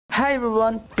Hi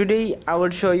everyone, today I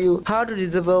will show you how to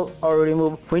disable or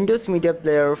remove Windows Media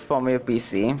Player from your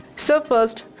PC. So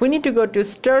first we need to go to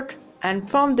Start, and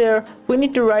from there we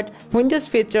need to write Windows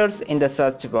Features in the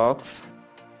search box.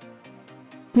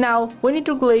 Now we need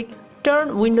to click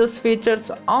Turn Windows Features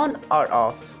on or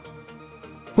off.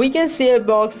 We can see a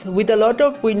box with a lot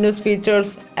of Windows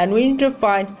features and we need to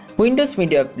find Windows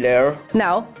Media Player.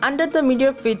 Now under the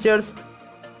Media Features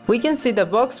we can see the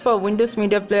box for Windows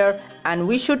Media Player and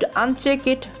we should uncheck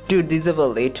it to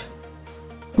disable it.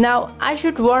 Now I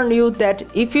should warn you that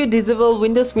if you disable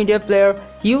Windows Media Player,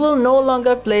 you will no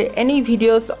longer play any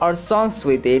videos or songs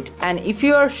with it, and if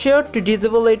you are sure to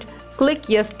disable it, click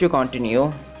yes to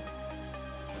continue.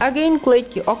 Again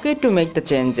click OK to make the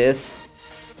changes.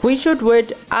 We should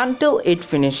wait until it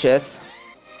finishes.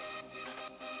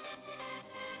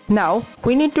 Now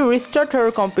we need to restart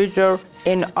our computer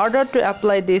in order to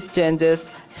apply these changes,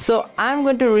 so I'm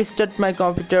going to restart my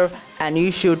computer and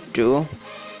you should too.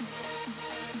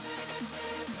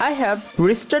 I have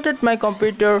restarted my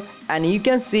computer and you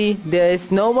can see there is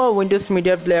no more Windows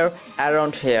Media Player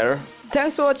around here.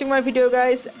 Thanks for watching my video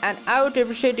guys, and I would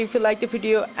appreciate if you like the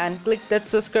video and click that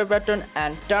subscribe button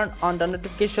and turn on the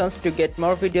notifications to get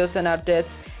more videos and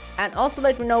updates. And also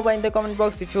let me know in the comment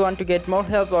box if you want to get more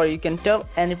help or you can tell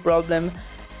any problem.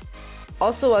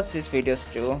 Also watch these videos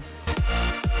too.